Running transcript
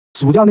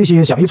暑假那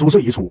些想一出是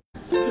一出。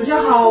暑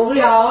假好无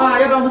聊啊，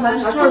要不然我们找点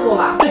啥事儿做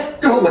吧？哎，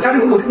正好我家这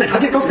门口奶茶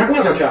店招暑假工，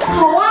要不要去？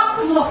好啊，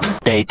走走走。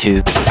Day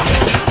 2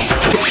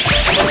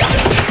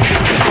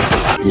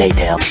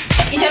 Later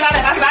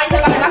 1888、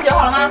1889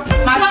好了吗？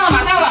马上了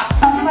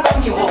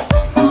，1889。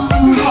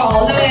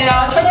好累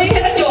啊，全都一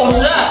天才90。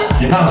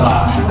别干了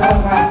吧。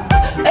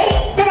哎，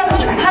要不然咱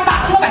们去摆摊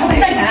吧？听说摆摊可以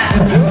赚钱。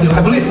自由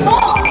还不累。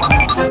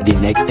The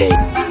next day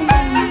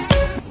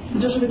你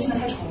这是不是听得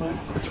太丑了？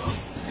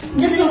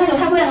你这15块9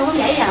太贵了，能不能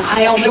便宜点啊？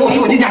哎呀，我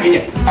我进价给你。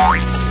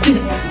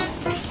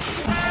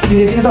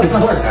今天到底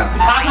赚多少钱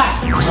？8块。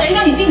谁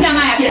让你进价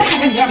卖呀？别人看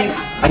钱你这儿别看。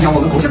哎呀，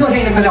我们不是做生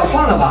意的，快料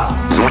算了吧。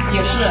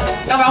也是，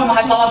要不然我们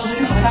还是老老实实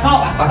去考个驾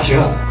照吧。啊，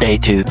行。Day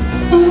 2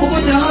我不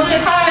行，这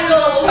也太热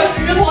了，我快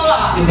虚脱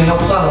了。今天要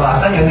不算了吧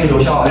，3年内有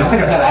效，要快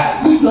点再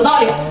来。有道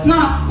理。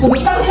那我们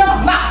去当个健身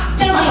房吧，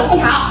健身房有空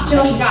调。这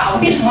个暑假我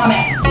变成了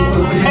没？你会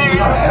不会坚持不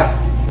下来呀？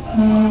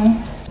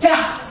这样，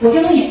我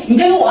监督你，你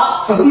监督我。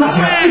那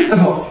行，那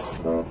走。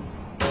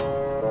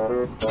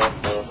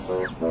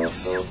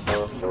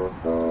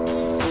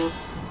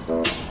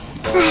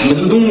你们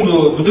这个动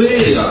作不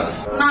对呀。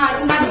那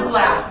应该怎么做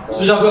呀？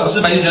试教课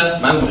10白金钱，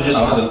满50些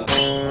打8折。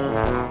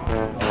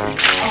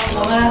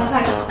我们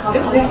再考虑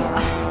考虑。